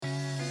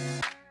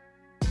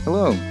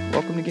Hello,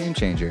 welcome to Game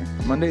Changer.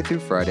 Monday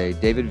through Friday,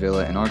 David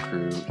Villa and our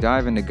crew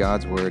dive into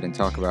God's Word and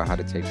talk about how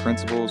to take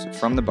principles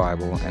from the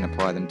Bible and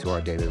apply them to our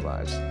daily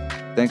lives.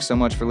 Thanks so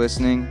much for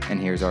listening,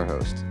 and here's our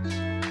host.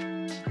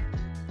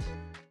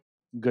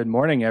 Good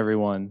morning,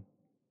 everyone.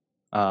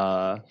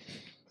 I'm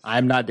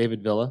not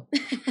David Villa.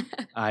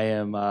 I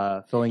am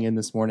filling in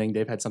this morning.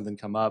 Dave had something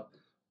come up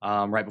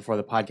right before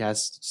the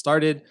podcast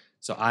started.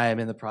 So I am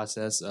in the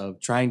process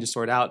of trying to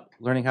sort out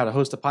learning how to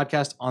host a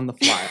podcast on the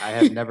fly. I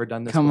have never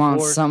done this Come before. on,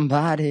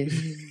 somebody.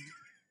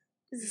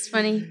 This is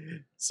funny.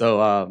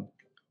 So,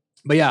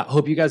 but yeah,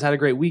 hope you guys had a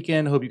great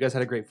weekend. Hope you guys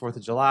had a great 4th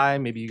of July.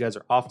 Maybe you guys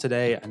are off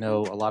today. I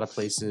know a lot of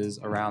places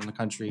around the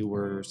country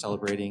were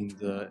celebrating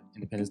the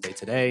Independence Day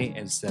today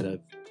instead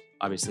of,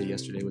 obviously,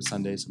 yesterday was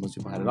Sunday, so most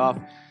people had it off.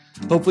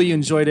 Hopefully you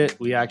enjoyed it.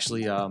 We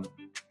actually,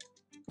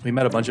 we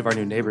met a bunch of our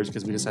new neighbors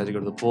because we decided to go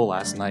to the pool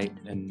last night,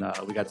 and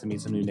we got to meet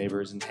some new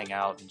neighbors and hang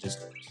out and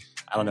just,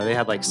 I don't know, they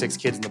had like 6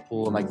 kids in the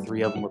pool and like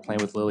 3 of them were playing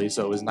with Lily.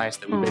 So it was nice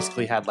that we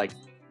basically had like,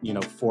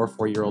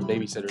 4-4-year-old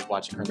babysitters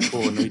watching her in the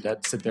pool, and we'd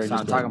sit there and That's what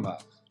I'm just talking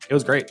about. It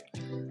was great.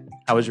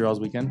 How was your all's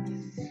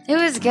weekend? It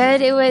was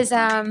good. It was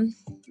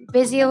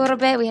busy a little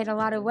bit. We had a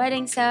lot of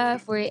wedding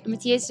stuff.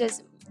 Matthias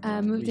just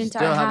moved We into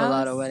still our have house. a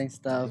lot of wedding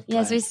stuff.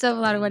 Yes, but we still have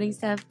a lot of wedding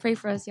stuff. Pray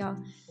for us, y'all.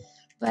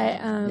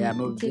 But I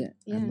moved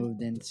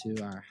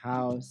into our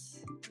house.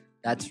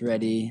 That's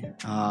ready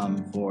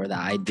for the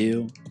I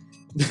do.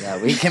 So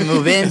that we can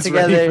move in It's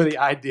ready together. for the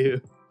I do.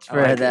 I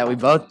For like that it. we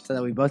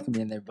both can be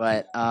in there.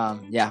 But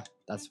yeah,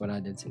 that's what I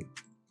did too.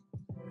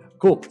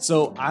 Cool.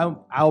 So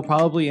I'll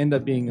probably end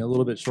up being a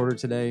little bit shorter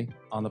today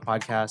on the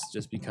podcast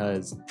just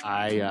because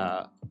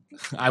I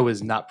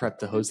was not prepped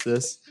to host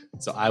this.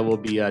 So I will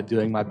be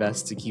doing my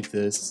best to keep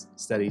this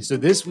steady. So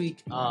this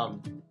week,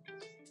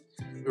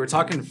 we were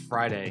talking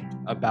Friday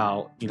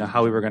about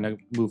how we were going to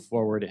move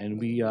forward, and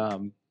we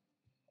were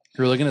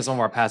looking at some of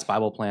our past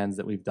Bible plans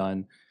that we've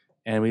done,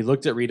 and we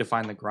looked at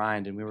Redefine the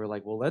Grind, and we were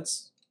like, well,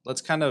 let's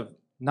kind of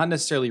not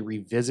necessarily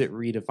revisit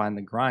Redefine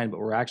the Grind, but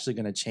we're actually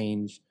going to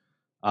change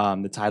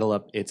the title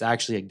up. It's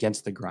actually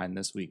Against the Grind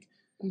this week.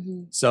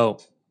 Mhm. So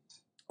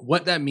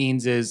what that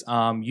means is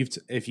I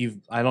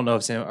don't know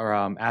if Sam or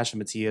Ash and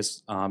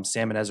Matthias,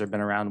 Sam and Ezra have been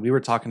around. We were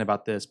talking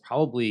about this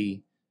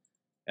probably,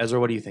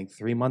 Ezra, what do you think,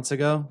 3 months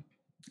ago?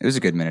 It was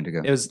a good minute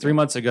ago. It was 3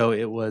 months ago.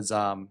 It was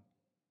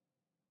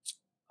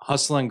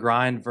Hustle and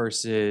Grind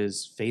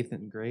versus Faith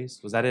and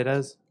Grace. Was that it,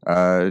 Ez?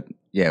 Yeah,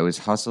 it was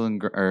Hustle and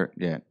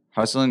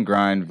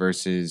Grind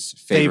versus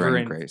Favor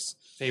and Grace.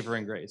 Favor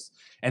and Grace.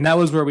 And that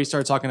was where we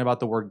started talking about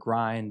the word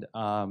grind.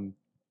 And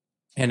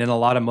in a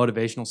lot of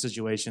motivational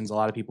situations, a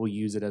lot of people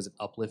use it as an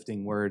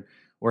uplifting word,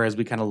 whereas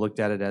we kind of looked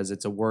at it as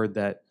it's a word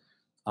that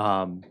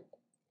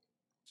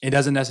it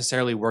doesn't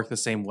necessarily work the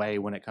same way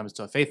when it comes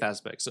to a faith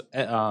aspect. So,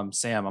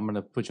 Sam, I'm going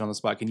to put you on the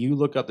spot. Can you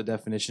look up the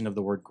definition of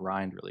the word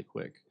grind really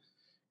quick?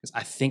 Because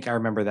I think I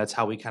remember that's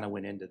how we kind of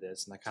went into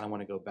this, and I kind of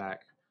want to go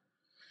back.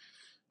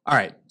 All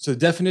right, so the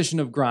definition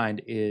of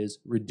grind is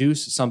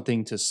reduce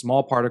something to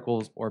small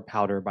particles or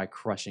powder by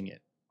crushing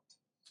it.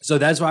 So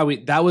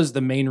that was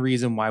the main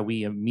reason why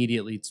we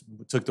immediately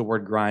took the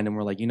word grind, and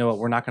we're like, you know what,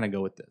 we're not going to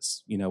go with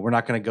this. We're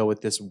not going to go with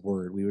this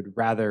word. We would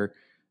rather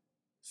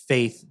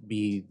faith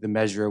be the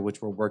measure of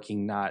which we're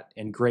working, not,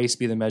 and grace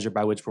be the measure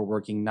by which we're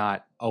working,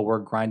 not, oh, we're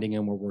grinding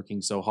and we're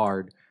working so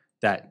hard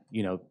that,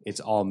 it's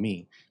all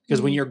me.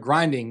 Because when you're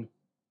grinding,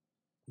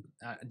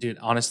 dude,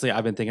 honestly,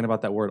 I've been thinking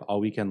about that word all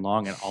weekend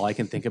long, and all I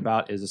can think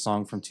about is a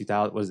song from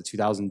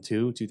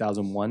 2002,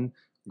 2001,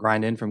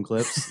 Grind In from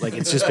Clips. Like,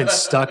 it's just been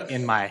stuck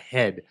in my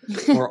head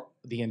for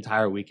the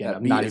entire weekend.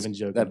 I'm not even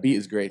joking. That beat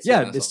is great.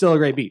 Yeah, it's still a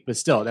great beat, but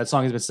still, that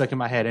song has been stuck in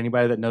my head.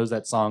 Anybody that knows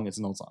that song, it's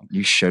an old song.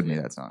 You showed me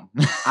that song.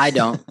 I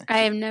don't. I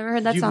have never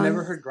heard that You've song.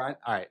 never heard Grind?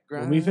 All right,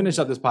 when we finish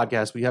up this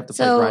podcast, we have to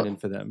play So- Grind In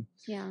for them.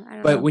 Yeah, I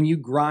don't But know. when you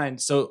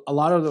grind, so a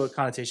lot of the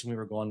connotation we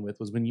were going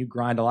with was when you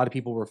grind, a lot of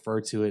people refer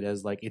to it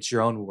as like it's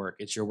your own work,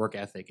 it's your work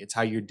ethic, it's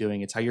how you're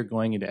doing, it's how you're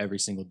going into every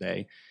single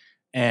day.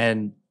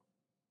 And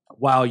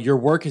while your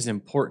work is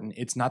important,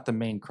 it's not the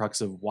main crux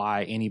of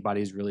why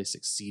anybody's really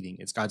succeeding.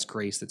 It's God's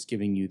grace that's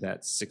giving you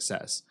that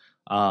success.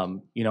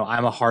 I'm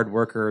a hard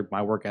worker.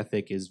 My work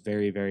ethic is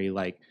very, very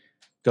like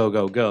go,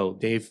 go, go.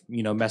 Dave,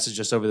 messaged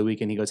us over the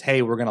weekend. He goes,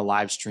 hey, we're going to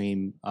live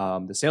stream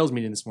the sales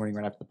meeting this morning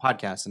right after the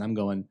podcast. And I'm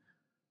going,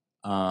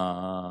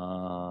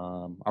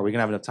 are we going to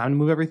have enough time to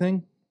move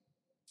everything?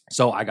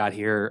 So I got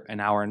here an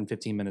hour and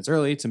 15 minutes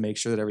early to make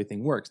sure that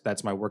everything works.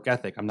 That's my work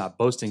ethic. I'm not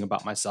boasting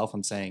about myself.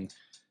 I'm saying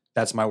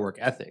that's my work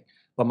ethic.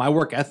 But my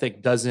work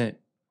ethic doesn't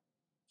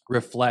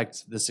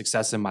reflect the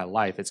success in my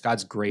life. It's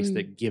God's grace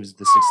that gives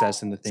the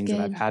success in the things that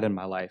I've had in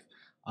my life.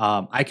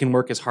 I can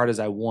work as hard as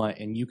I want,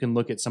 and you can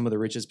look at some of the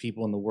richest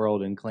people in the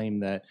world and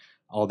claim that,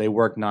 oh, they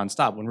work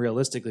nonstop, when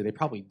realistically they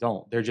probably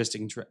don't. They're just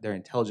they're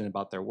intelligent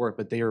about their work,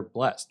 but they are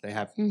blessed. They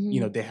have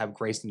they have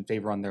grace and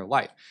favor on their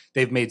life.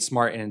 They've made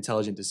smart and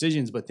intelligent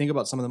decisions. But think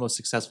about some of the most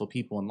successful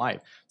people in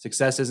life.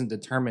 Success isn't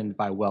determined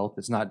by wealth.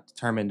 It's not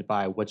determined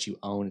by what you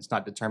own. It's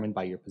not determined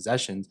by your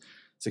possessions.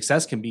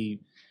 Success can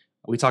be,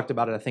 we talked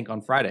about it, I think,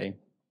 on Friday.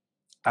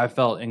 I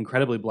felt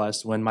incredibly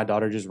blessed when my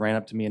daughter just ran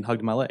up to me and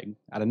hugged my leg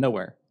out of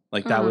nowhere.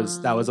 Like that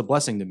was a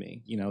blessing to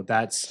me. You know,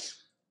 that's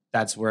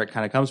where it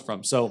kind of comes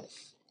from. So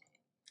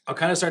I'll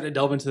kind of start to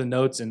delve into the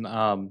notes,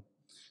 and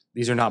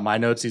these are not my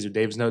notes; these are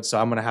Dave's notes. So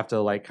I'm gonna have to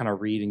like kind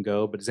of read and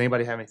go. But does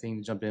anybody have anything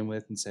to jump in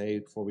with and say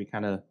before we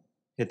kind of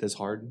hit this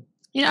hard?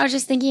 You know, I was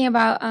just thinking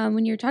about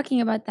when you were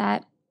talking about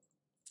that.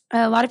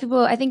 A lot of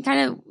people, I think,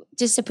 kind of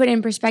just to put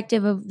in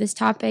perspective of this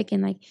topic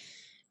and like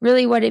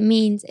really what it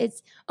means.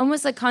 It's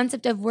almost the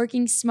concept of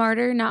working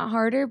smarter, not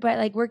harder, but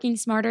like working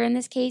smarter in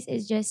this case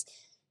is just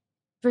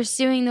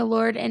pursuing the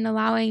Lord and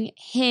allowing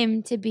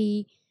Him to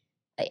be,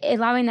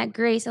 allowing that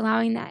grace,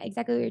 allowing that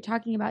exactly what you're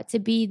talking about to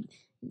be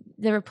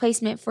the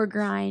replacement for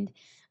grind.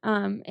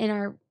 In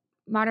our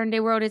modern day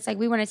world, it's like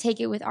we want to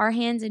take it with our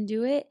hands and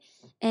do it.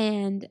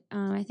 And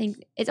I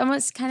think it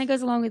almost kind of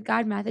goes along with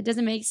God math. It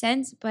doesn't make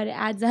sense, but it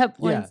adds up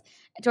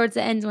towards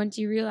the ends once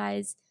you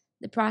realize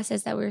the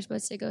process that we were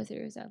supposed to go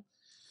through. So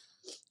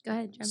go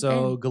ahead.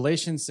 So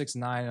Galatians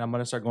 6:9, and I'm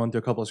going to start going through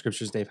a couple of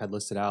scriptures Dave had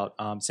listed out.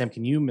 Sam,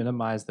 can you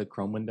minimize the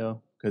Chrome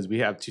window? Because we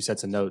have 2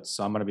 sets of notes,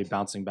 so I'm going to be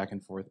bouncing back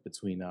and forth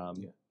between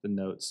the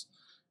notes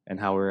and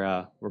how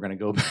we're going to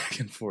go back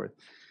and forth.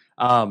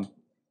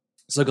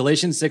 So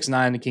Galatians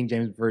 6:9, the King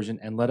James Version,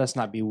 and let us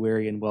not be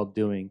weary in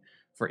well-doing,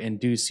 for in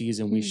due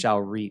season we shall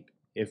reap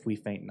if we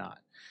faint not.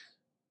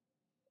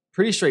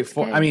 Pretty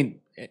straightforward. I mean,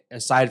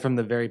 aside from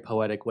the very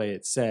poetic way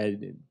it's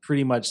said, it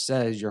pretty much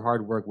says your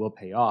hard work will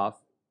pay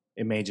off.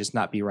 It may just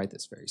not be right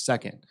this very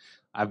second.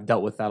 I've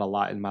dealt with that a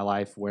lot in my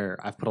life where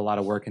I've put a lot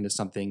of work into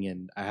something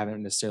and I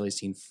haven't necessarily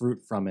seen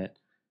fruit from it.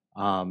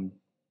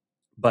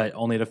 But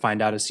only to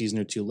find out a season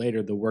or 2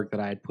 later, the work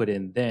that I had put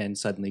in then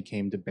suddenly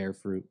came to bear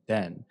fruit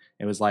then.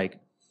 It was like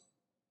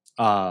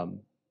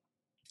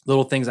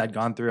little things I'd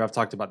gone through. I've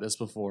talked about this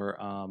before.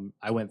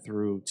 I went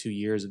through 2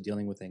 years of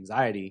dealing with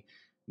anxiety,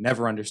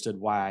 never understood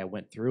why I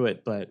went through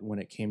it. But when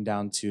it came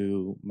down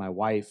to my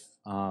wife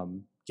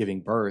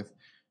giving birth,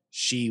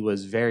 she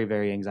was very,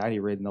 very anxiety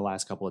ridden the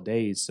last couple of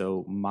days.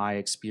 So my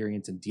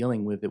experience in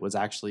dealing with it was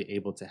actually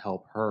able to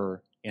help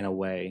her in a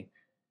way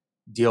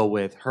deal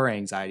with her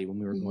anxiety when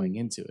we were going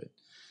into it.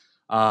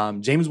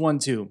 James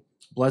 1:2,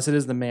 blessed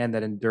is the man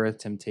that endureth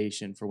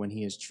temptation, for when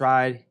he is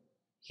tried,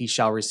 he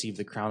shall receive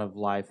the crown of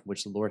life,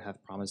 which the Lord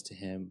hath promised to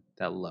him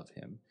that love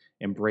him.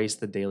 Embrace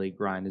the daily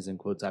grind is in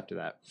quotes after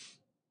that.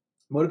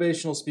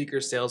 Motivational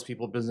speakers,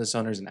 salespeople, business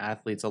owners, and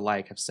athletes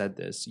alike have said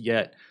this.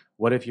 Yet,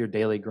 what if your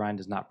daily grind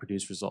does not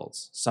produce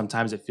results?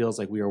 Sometimes it feels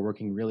like we are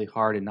working really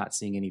hard and not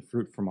seeing any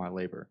fruit from our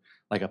labor.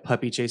 Like a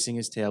puppy chasing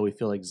his tail, we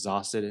feel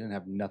exhausted and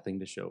have nothing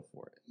to show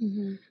for it.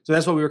 Mm-hmm. So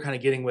that's what we were kind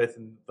of getting with,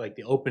 in like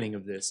the opening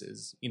of this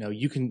is, you know,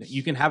 you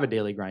can have a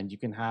daily grind. You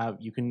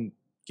can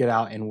get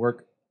out and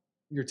work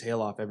your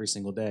tail off every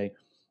single day,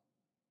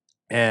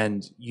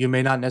 and you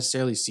may not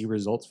necessarily see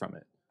results from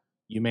it.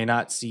 You may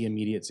not see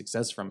immediate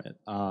success from it.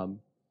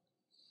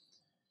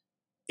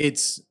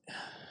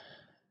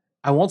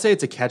 I won't say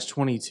it's a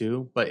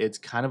catch-22, but it's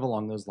kind of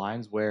along those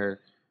lines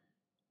where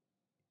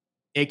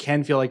it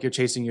can feel like you're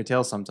chasing your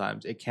tail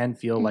sometimes. It can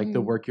feel like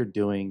the work you're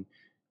doing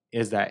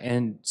is that.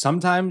 And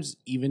sometimes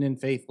even in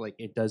faith, like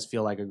it does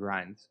feel like a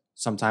grind.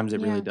 Sometimes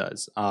it really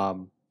does.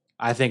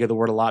 I think of the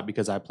word a lot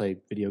because I play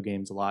video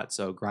games a lot.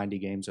 So grindy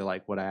games are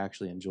like what I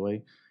actually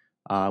enjoy,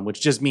 which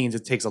just means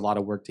it takes a lot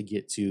of work to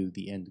get to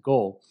the end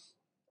goal,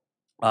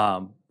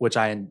 which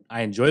I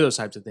enjoy those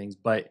types of things.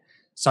 But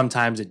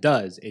sometimes it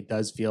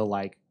does feel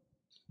like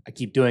I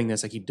keep doing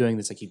this,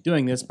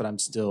 but I'm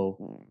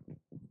still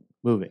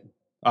moving.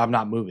 I'm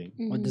not moving.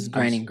 What does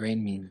grinding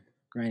grain mean?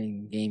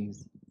 Grinding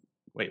games.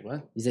 Wait,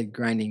 what? You said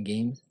grinding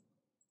games?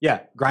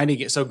 Yeah,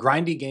 grinding. So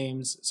grindy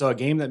games. So a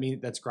game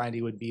that's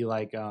grindy would be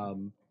like,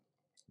 to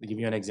give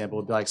you an example,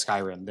 would be like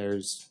Skyrim.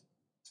 There's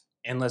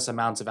endless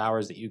amounts of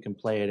hours that you can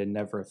play it and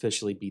never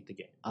officially beat the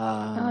game.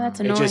 That's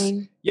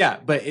annoying.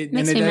 But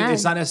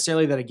it's not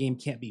necessarily that a game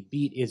can't be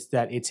beat. It's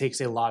that it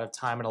takes a lot of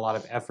time and a lot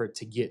of effort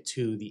to get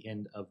to the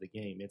end of the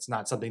game. It's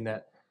not something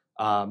that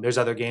there's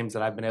other games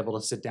that I've been able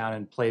to sit down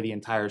and play the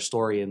entire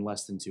story in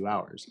less than 2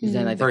 hours. Is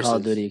that like the Call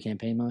of Duty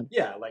campaign mode?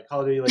 Yeah, like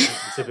Call of Duty, like you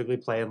can typically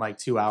play in like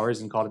 2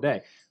 hours and call it a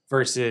day.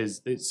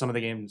 Versus some of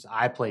the games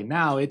I play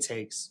now, it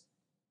takes,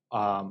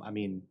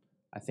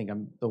 I think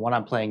the one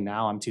I'm playing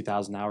now, I'm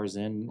 2,000 hours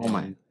in. Oh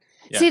my.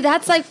 Yeah. See,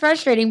 that's like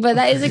frustrating, but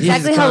that is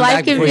exactly how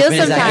life can feel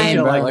sometimes.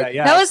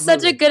 That was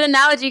such a good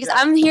analogy because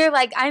I'm here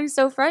like I'm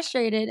so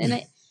frustrated.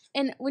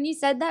 And when you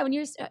said that, when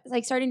you were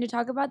like starting to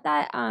talk about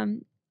that,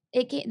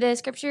 the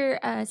scripture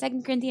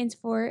 2 Corinthians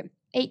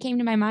 4:8 came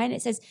to my mind.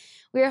 It says,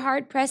 "We are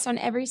hard pressed on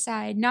every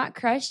side, not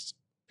crushed,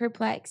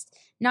 perplexed,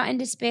 not in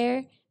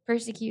despair,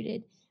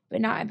 persecuted, but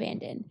not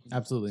abandoned."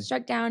 Absolutely.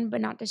 Struck down, but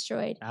not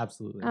destroyed.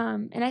 Absolutely.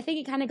 And I think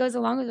it kind of goes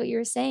along with what you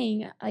were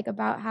saying, like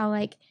about how,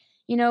 like,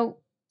 you know,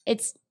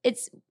 it's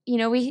you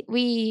know,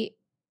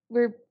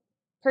 we're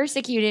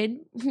persecuted,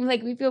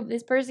 like we feel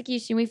this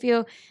persecution, we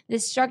feel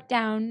this struck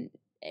down,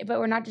 but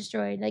we're not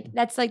destroyed. Like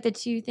that's like the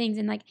two things.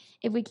 And like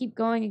if we keep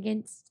going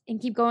against and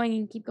keep going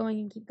and keep going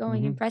and keep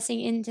going and pressing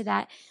into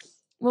that,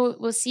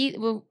 we'll see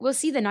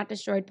the not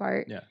destroyed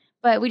part. Yeah.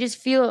 but we just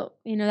feel,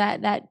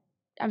 that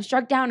I'm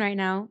struck down right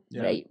now.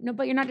 Yeah.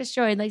 But you're not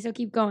destroyed. Like, so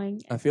keep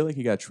going. I feel like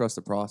you got to trust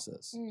the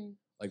process. Mm.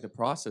 Like the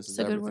process is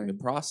That's a good everything. The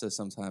word. process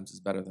sometimes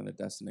is better than the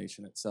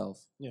destination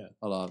itself. Yeah.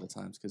 A lot of the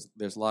times, because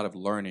there's a lot of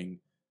learning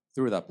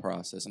through that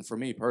process. And for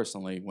me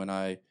personally, when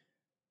I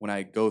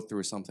go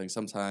through something,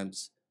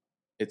 sometimes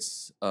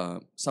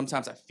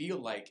sometimes I feel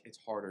like it's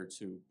harder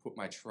to put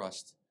my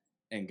trust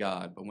in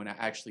God. But when I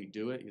actually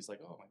do it, He's like,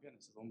 oh my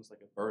goodness, it's almost like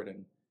a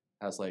burden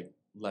has like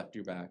left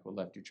your back or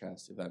left your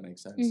chest, if that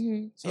makes sense.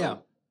 Mm-hmm.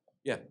 So,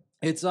 Yeah.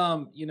 It's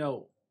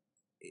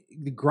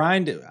the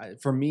grind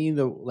for me,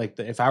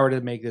 if I were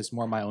to make this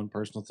more my own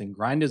personal thing,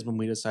 grind is when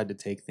we decide to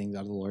take things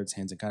out of the Lord's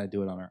hands and kind of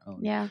do it on our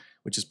own. Yeah.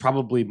 Which is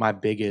probably my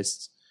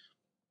biggest,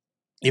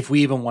 if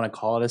we even want to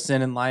call it a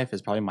sin in life,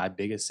 is probably my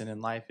biggest sin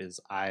in life. Is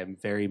I'm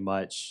very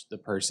much the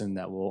person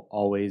that will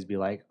always be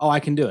like, oh, I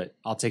can do it.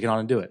 I'll take it on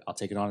and do it. I'll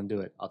take it on and do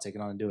it. I'll take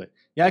it on and do it.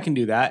 Yeah, I can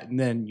do that. And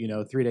then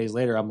 3 days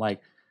later, I'm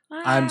like,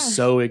 I'm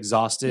so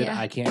exhausted. Yeah.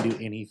 I can't do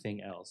anything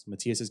else.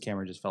 Matthias's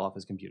camera just fell off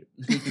his computer.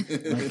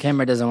 My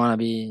camera doesn't want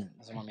me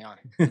on.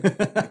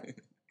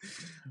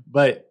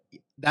 But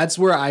that's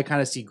where I kind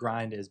of see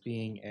grind as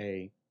being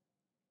a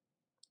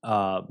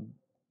kind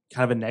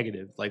of a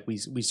negative. Like we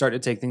start to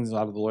take things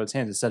out of the Lord's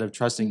hands instead of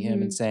trusting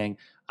Him and saying,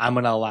 I'm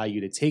going to allow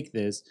you to take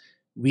this.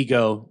 We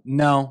go,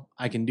 no,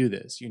 I can do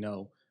this.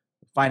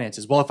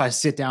 Finances. Well, if I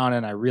sit down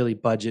and I really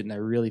budget and I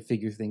really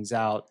figure things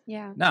out,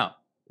 Yeah. no,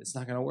 it's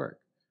not going to work.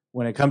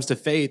 When it comes to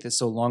faith, it's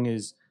so long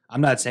as I'm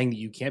not saying that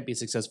you can't be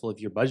successful if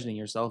you're budgeting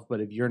yourself, but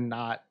if you're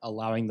not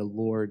allowing the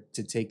Lord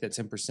to take that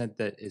 10%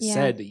 that is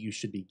said that you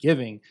should be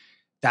giving,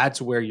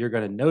 that's where you're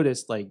going to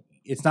notice, like,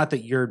 it's not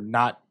that you're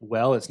not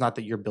well. It's not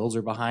that your bills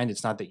are behind.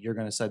 It's not that you're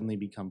going to suddenly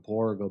become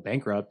poor or go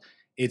bankrupt.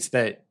 It's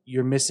that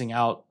you're missing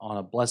out on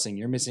a blessing.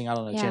 You're missing out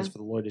on a chance for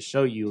the Lord to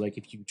show you, like,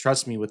 if you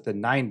trust me with the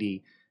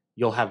 90,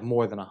 you'll have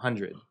more than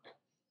 100.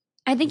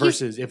 I think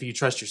versus if you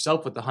trust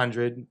yourself with the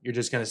 100, you're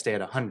just going to stay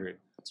at 100.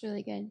 That's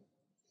really good.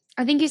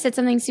 I think you said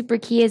something super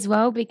key as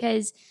well,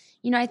 because,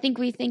 I think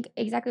we think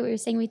exactly what you're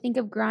saying. We think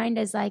of grind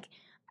as like,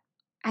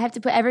 I have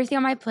to put everything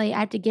on my plate. I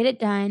have to get it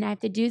done. I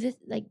have to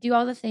do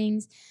all the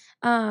things.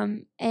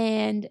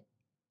 And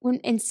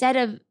instead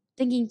of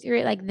thinking through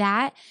it like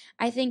that,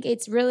 I think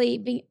it's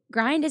really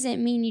grind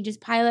doesn't mean you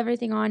just pile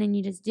everything on and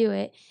you just do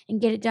it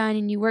and get it done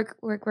and you work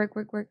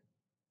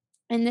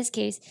in this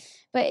case.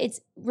 But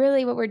it's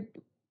really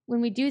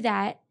when we do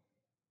that,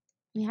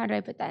 how do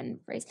I put that in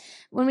phrase?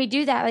 When we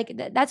do that, like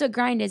that's what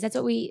grind is. That's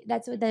what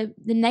the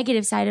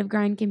negative side of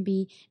grind can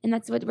be, and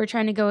that's what we're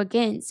trying to go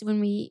against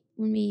when we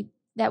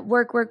that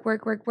work,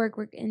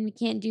 and we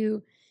can't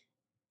do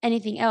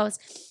anything else.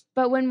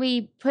 But when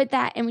we put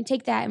that and we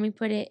take that and we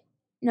put it,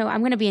 no,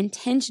 I'm going to be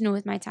intentional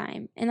with my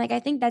time, and like I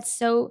think that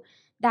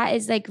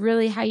is like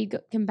really how you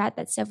combat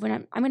that stuff. When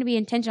I'm going to be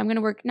intentional, I'm going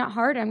to work not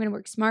harder, I'm going to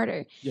work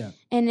smarter. Yeah,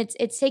 and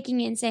it's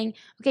taking it and saying,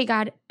 okay,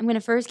 God, I'm going to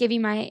first give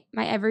you my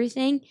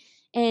everything.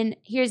 And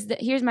here's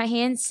my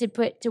hands to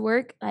put to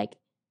work. Like,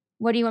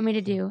 what do you want me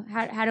to do?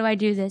 How do I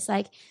do this?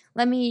 Like,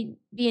 let me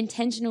be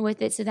intentional with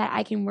it so that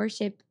I can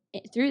worship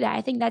through that.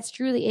 I think that's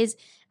truly is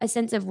a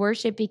sense of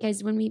worship,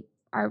 because when we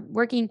are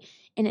working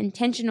in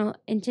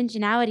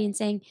intentionality and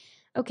saying,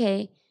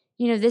 okay,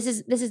 this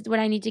is what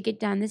I need to get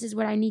done. This is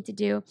what I need to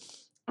do.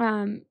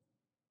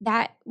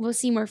 That we'll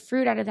see more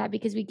fruit out of that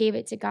because we gave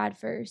it to God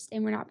first,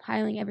 and we're not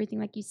piling everything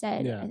like you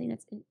said. Yeah. I think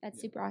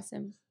that's super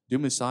awesome.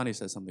 Dumasani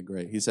said something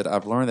great. He said,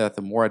 I've learned that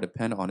the more I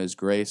depend on His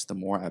grace, the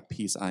more at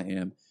peace I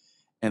am,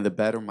 and the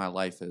better my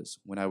life is.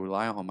 When I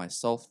rely on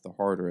myself, the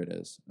harder it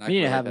is. And I We need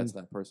to relate have that him- to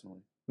that personally.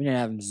 We need to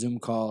have him Zoom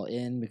call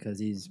in because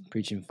he's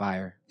preaching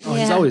fire. Oh,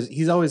 Yeah.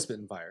 he's always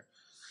spitting fire.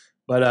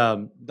 But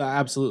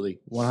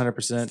absolutely,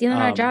 100%. Stealing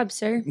our job,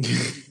 sir.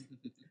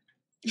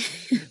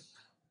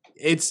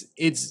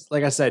 It's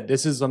like I said,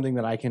 this is something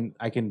that I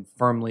can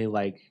firmly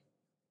like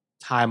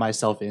tie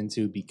myself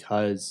into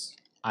because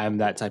I'm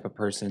that type of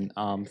person.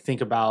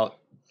 Think about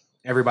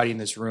everybody in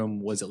this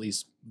room was at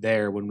least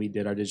there when we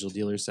did our digital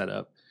dealer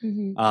setup.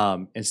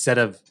 Mm-hmm. Instead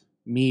of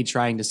me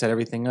trying to set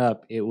everything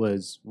up, it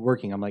was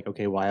working. I'm like,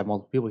 okay, well, I have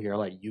multiple people here.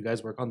 Like, you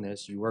guys work on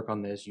this, you work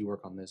on this, you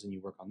work on this, and you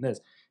work on this.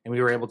 And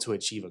we were able to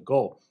achieve a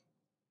goal.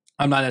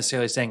 I'm not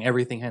necessarily saying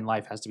everything in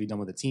life has to be done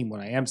with a team.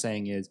 What I am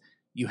saying is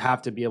you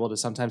have to be able to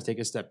sometimes take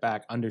a step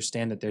back,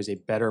 understand that there's a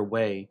better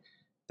way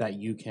that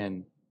you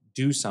can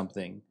do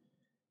something.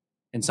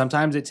 And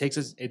sometimes it takes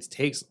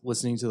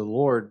listening to the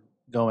Lord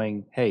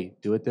going, hey,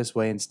 do it this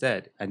way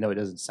instead. I know it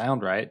doesn't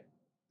sound right,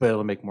 but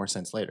it'll make more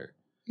sense later.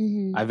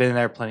 Mm-hmm. I've been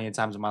there plenty of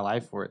times in my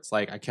life where it's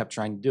like I kept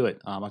trying to do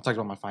it. I talked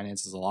about my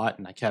finances a lot,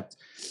 and I kept,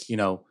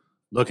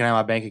 looking at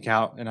my bank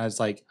account, and I was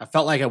like, I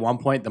felt like at one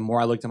point, the more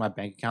I looked at my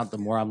bank account, the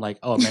more I'm like,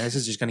 oh man, this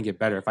is just going to get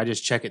better if I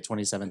just check it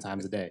 27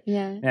 times a day.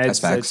 Yeah. And That's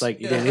facts. it's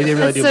like it didn't really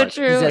That's do so much.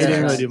 true. It That's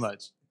didn't really facts. do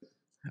much.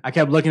 I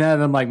kept looking at it,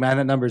 and I'm like, man,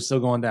 that number is still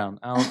going down.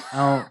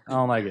 I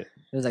don't like it.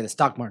 It was like the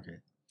stock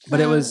market. But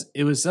it was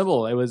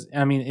simple.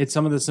 It's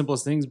some of the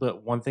simplest things,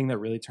 but one thing that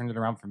really turned it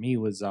around for me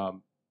was,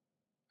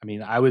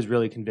 I was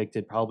really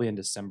convicted probably in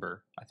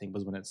December, I think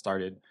was when it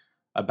started.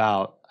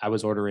 about I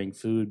was ordering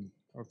food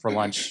for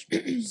lunch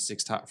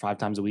 5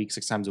 times a week,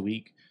 6 times a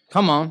week.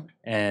 Come on.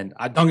 And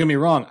don't get me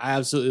wrong, I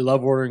absolutely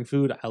love ordering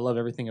food. I love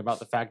everything about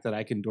the fact that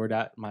I can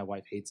DoorDash. My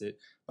wife hates it,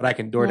 but I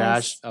can DoorDash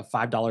Yes. a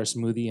 $5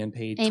 smoothie and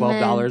pay Amen.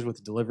 $12 with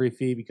the delivery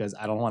fee because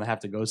I don't want to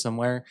have to go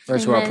somewhere.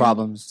 First world Amen.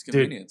 problems. It's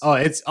convenience.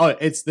 Dude,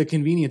 it's the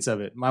convenience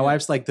of it. My Yeah.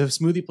 wife's like, the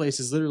smoothie place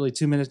is literally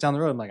 2 minutes down the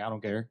road. I'm like, I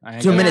don't care. I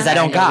ain't 2 gotta- minutes I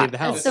don't ain't gotta got. leave the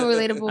That's house. so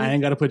relatable. I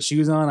ain't got to put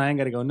shoes on. I ain't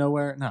got to go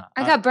nowhere. No,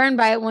 I got burned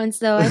by it once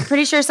though. I'm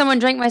pretty sure someone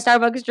drank my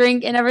Starbucks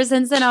drink, and ever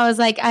since then I was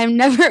like, I'm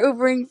never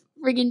Ubering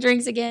freaking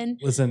drinks again.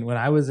 Listen, when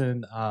I was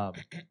in,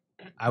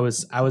 I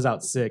was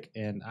out sick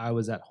and I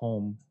was at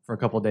home for a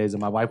couple of days, and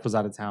my wife was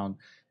out of town,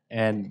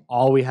 and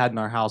all we had in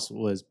our house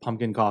was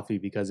pumpkin coffee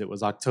because it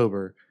was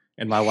October,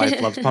 and my wife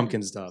loves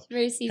pumpkin stuff.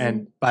 Very seasoned.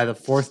 And by the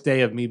 4th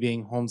day of me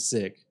being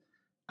homesick,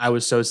 I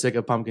was so sick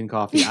of pumpkin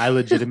coffee. I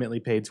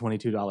legitimately paid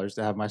 $22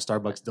 to have my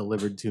Starbucks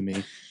delivered to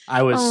me.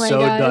 I was Oh my so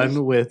gosh.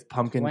 done with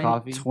pumpkin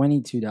coffee.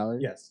 $22.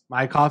 Yes.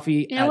 My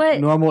coffee You know at what?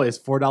 normal is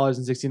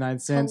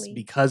 $4.69. Holy.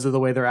 Because of the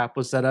way their app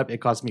was set up, it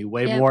cost me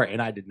way Yep. more, and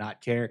I did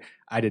not care.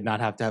 I did not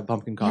have to have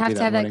pumpkin you coffee have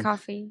to have morning. that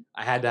coffee.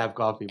 I had to have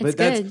coffee. It's But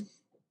that's good.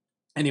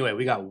 anyway,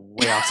 we got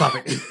way off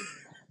topic.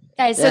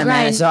 Guys, so Yeah, man.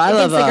 grind. So I It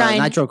love takes the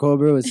grind. Nitro Cold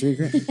Brew with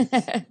Secret.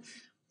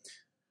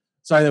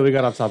 Sorry that we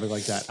got off topic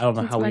like that. I don't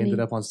know That's how we funny. ended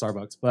up on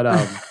Starbucks. But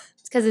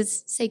It's because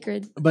it's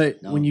sacred.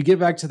 But No. when you get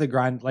back to the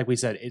grind, like we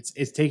said, it's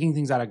taking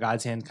things out of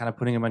God's hand, kind of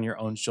putting them on your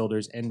own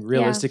shoulders. And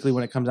realistically,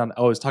 when it comes down,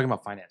 I was talking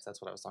about finance.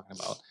 That's what I was talking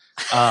about.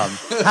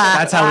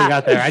 That's how we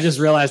got there. I just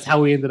realized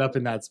how we ended up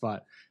in that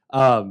spot.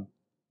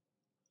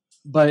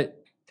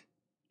 But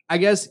I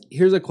guess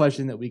here's a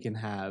question that we can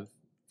have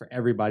for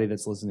everybody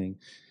that's listening.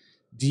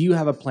 Do you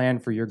have a plan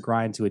for your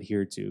grind to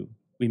adhere to?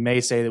 We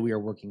may say that we are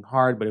working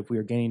hard, but if we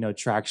are gaining no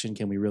traction,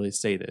 can we really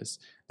say this?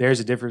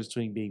 There's a difference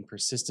between being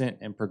persistent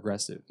and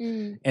progressive.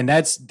 Mm. And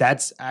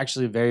that's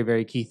actually a very,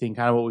 very key thing,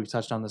 kind of what we've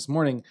touched on this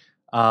morning.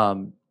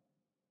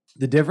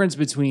 The difference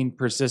between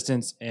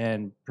persistence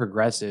and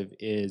progressive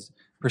is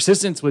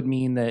persistence would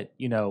mean that,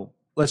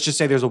 let's just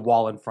say there's a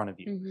wall in front of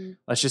you. Mhm.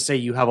 Let's just say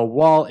you have a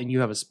wall and you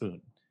have a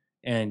spoon,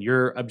 and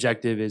your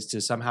objective is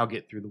to somehow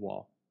get through the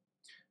wall.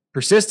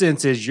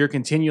 Persistence is you're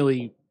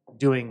continually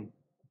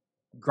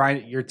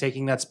grind. You're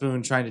taking that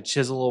spoon, trying to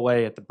chisel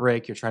away at the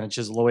brick. You're trying to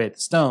chisel away at the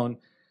stone,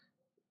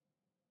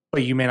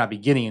 but you may not be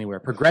getting anywhere.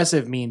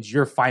 Progressive means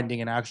you're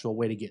finding an actual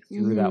way to get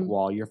through that Mhm.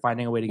 wall. You're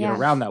finding a way to get Yeah.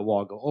 around that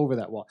wall, go over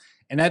that wall.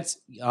 And that's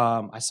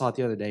I saw it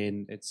the other day,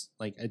 and it's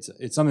like it's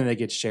something that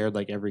gets shared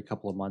like every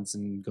couple of months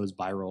and goes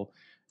viral.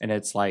 And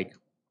it's like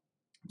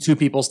 2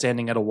 people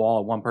standing at a wall,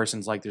 and one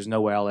person's like, "There's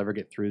no way I'll ever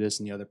get through this,"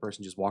 and the other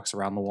person just walks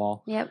around the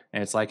wall. Yep.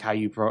 And it's like how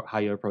you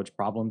approach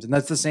problems, and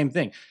that's the same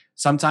thing.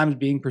 Sometimes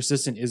being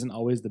persistent isn't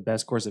always the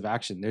best course of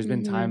action. There's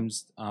been Mhm.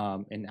 times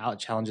and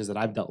challenges that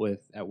I've dealt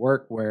with at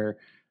work where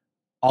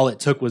all it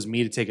took was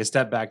me to take a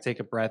step back, take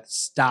a breath,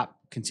 stop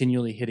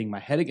continually hitting my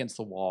head against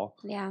the wall,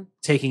 Yeah.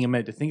 taking a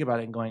minute to think about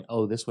it, and going,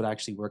 "Oh, this would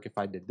actually work if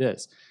I did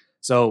this."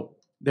 So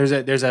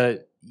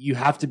you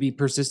have to be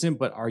persistent,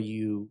 but are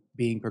you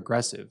being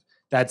progressive?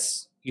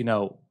 That's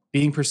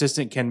being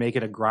persistent can make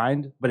it a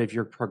grind, but if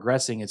you're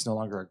progressing, it's no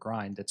longer a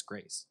grind. That's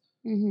grace.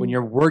 Mhm. When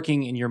you're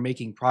working and you're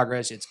making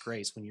progress, it's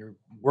grace. When you're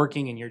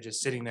working and you're just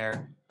sitting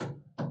there,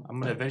 I'm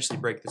going to eventually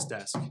break this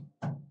desk.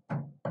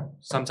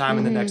 Sometime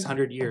in the next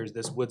 100 years,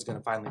 this wood's going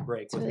to finally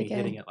break It's with really me good.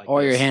 hitting it like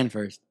Or your this. hand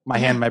first. My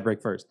hand might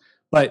break first,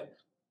 but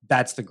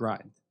that's the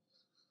grind.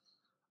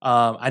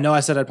 I know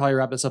I said I'd probably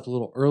wrap this up a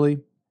little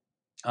early.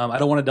 I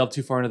don't want to delve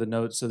too far into the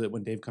notes so that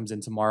when Dave comes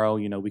in tomorrow,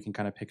 we can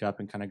kind of pick up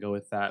and kind of go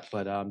with that.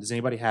 But does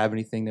anybody have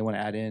anything they want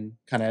to add in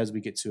kind of as we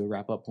get to a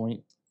wrap up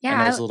point? I know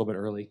Yeah. it's a little bit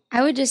early.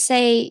 I would just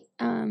say,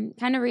 kind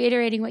of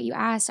reiterating what you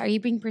asked, are you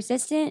being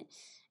persistent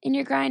in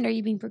your grind? Or are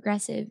you being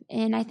progressive?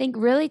 And I think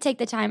really take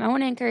the time. I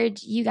want to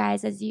encourage you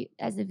guys as the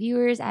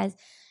viewers, as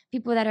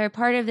people that are a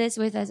part of this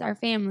with us, our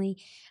family,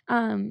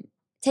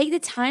 take the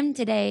time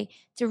today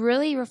to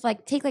really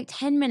reflect, take like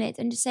 10 minutes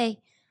and just say,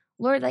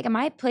 Lord, like, am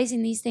I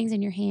placing these things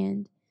in your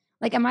hand?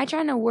 Like, am I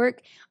trying to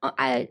work?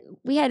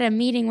 We had a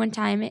meeting one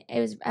time. It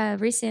was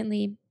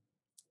recently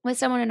with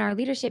someone in our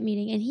leadership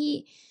meeting, and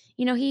he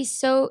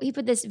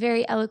put this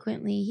very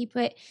eloquently. He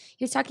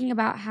was talking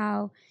about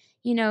how,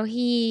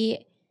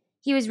 he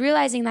was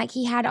realizing like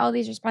he had all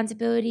these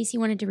responsibilities. He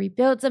wanted to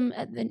rebuild some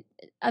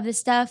of the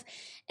stuff.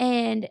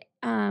 And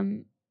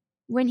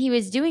when he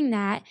was doing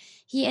that,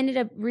 he ended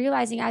up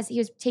realizing as he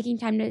was taking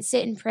time to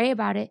sit and pray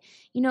about it,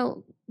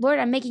 Lord,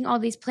 I'm making all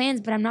these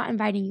plans, but I'm not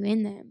inviting you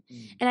in them.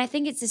 And I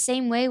think it's the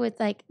same way with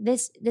like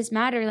this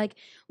matter. Like,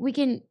 we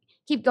can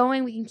keep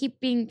going. We can keep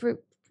being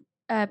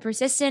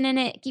persistent in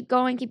it, keep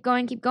going.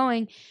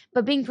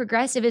 But being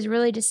progressive is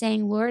really just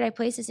saying, Lord, I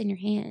place this in your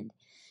hand.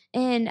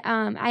 And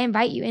I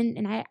invite you in,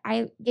 and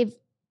I give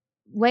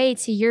way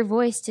to your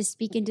voice to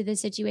speak into this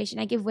situation.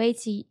 I give way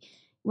to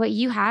what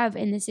you have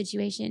in this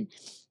situation.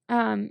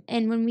 And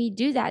when we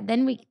do that,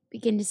 then we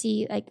begin to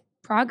see like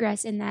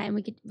progress in that, and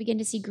we could begin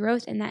to see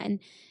growth in that. And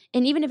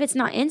even if it's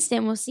not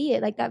instant, we'll see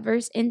it. Like that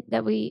verse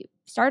that we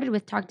started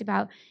with talked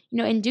about,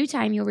 in due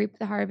time you'll reap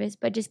the harvest,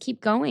 but just keep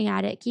going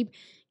at it.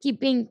 Keep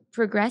being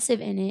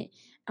progressive in it.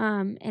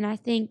 And I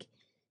think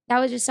that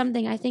was just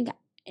something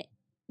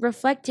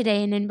reflect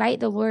today and invite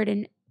the Lord.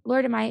 And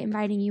Lord, am I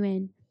inviting you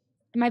in?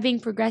 Am I being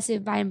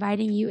progressive by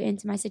inviting you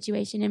into my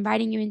situation,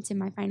 inviting you into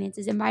my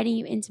finances, inviting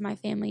you into my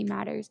family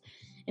matters,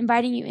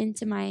 inviting you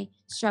into my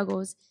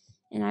struggles?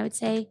 And I would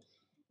say,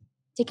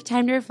 take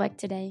time to reflect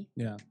today.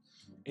 Yeah.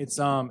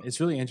 It's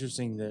really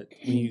interesting that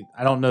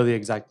I don't know the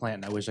exact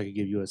plant, and I wish I could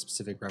give you a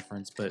specific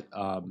reference, but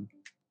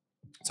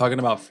talking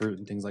about fruit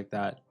and things like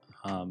that,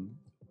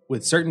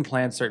 with certain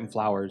plants, certain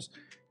flowers,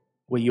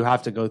 what you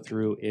have to go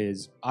through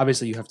is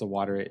obviously you have to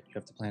water it, you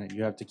have to plant it,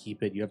 you have to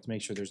keep it, you have to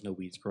make sure there's no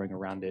weeds growing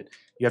around it.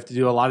 You have to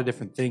do a lot of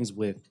different things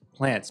with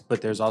plants,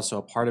 but there's also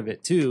a part of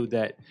it too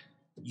that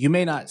you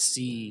may not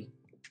see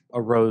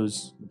a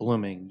rose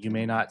blooming. You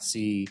may not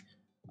see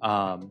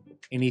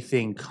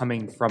anything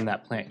coming from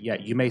that plant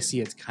yet. You may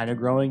see it's kind of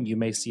growing. You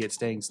may see it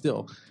staying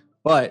still.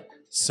 But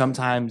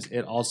sometimes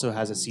it also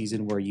has a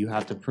season where you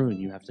have to prune.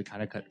 You have to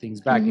kind of cut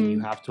things back, and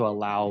you have to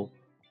allow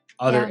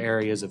other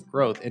areas of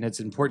growth. And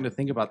it's important to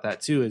think about that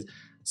too, is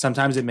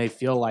sometimes it may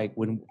feel like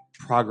when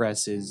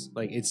progress is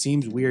like, it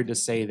seems weird to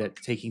say that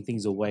taking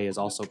things away is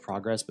also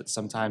progress, but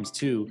sometimes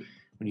too,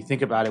 when you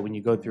think about it, when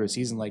you go through a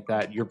season like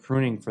that, you're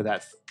pruning for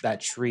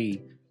that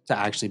tree to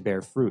actually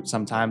bear fruit.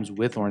 Sometimes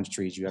with orange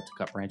trees, you have to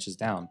cut branches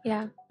down.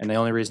 Yeah. And the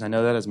only reason I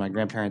know that is my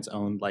grandparents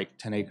owned like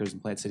 10 acres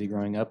in Plant City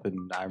growing up,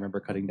 and I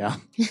remember cutting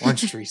down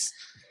orange trees.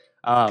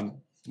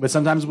 But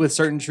sometimes with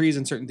certain trees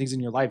and certain things in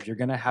your life, you're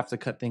going to have to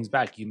cut things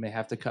back. You may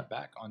have to cut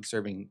back on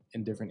serving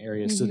in different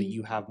areas so that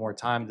you have more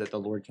time that the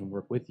Lord can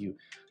work with you.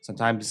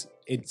 Sometimes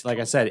it's, like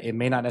I said, it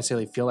may not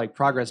necessarily feel like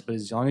progress, but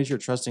as long as you're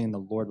trusting in the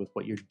Lord with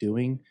what you're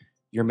doing,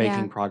 you're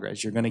making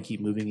progress. You're going to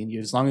keep moving in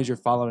you. As long as you're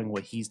following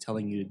what he's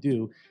telling you to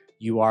do,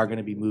 you are going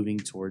to be moving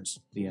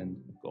towards the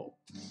end goal.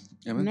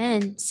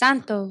 Amen.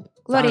 Santo.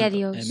 Gloria a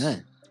Dios.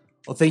 Amen.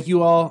 Well, thank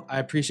you all. I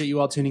appreciate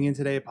you all tuning in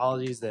today.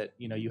 Apologies that,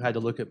 you had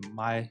to look at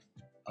my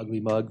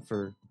ugly mug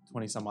for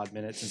 20 some odd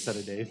minutes instead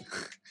of Dave.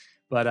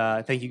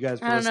 But thank you guys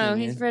for listening. I don't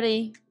know. He's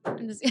pretty.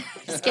 I'm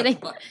just kidding.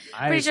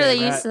 Pretty sure they're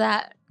they're used to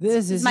that.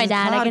 This is my his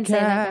dad. I can say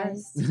that,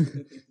 podcast.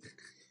 guys.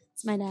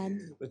 It's my dad.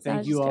 But So I thank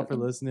was you just all for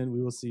joking. listening.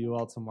 We will see you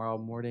all tomorrow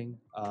morning.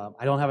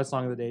 I don't have a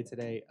song of the day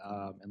today,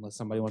 unless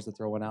somebody wants to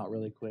throw one out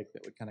really quick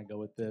that would kind of go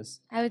with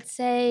this. I would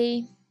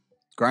say,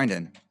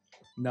 Grinding.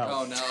 No.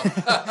 Oh no.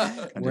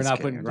 I'm We're just not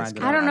kidding, putting I'm just grinding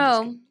kidding. I don't I'm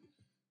just know.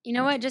 You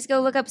know what? Just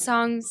go look up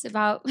songs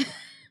about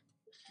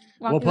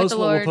walking We'll with the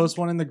Lord. we'll post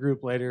one in the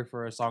group later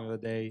for a song of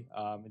the day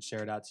and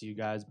share it out to you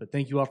guys. But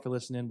thank you all for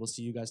listening. We'll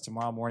see you guys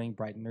tomorrow morning,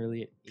 bright and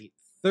early at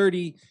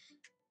 8:30.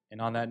 And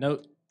on that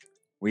note,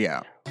 We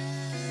out.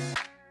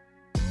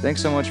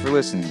 Thanks so much for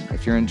listening.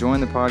 If you're enjoying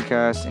the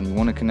podcast and you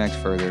want to connect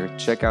further,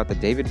 check out the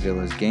David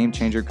Villa's Game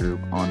Changer group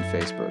on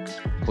Facebook.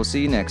 We'll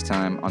see you next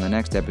time on the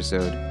next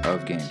episode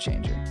of Game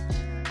Changer.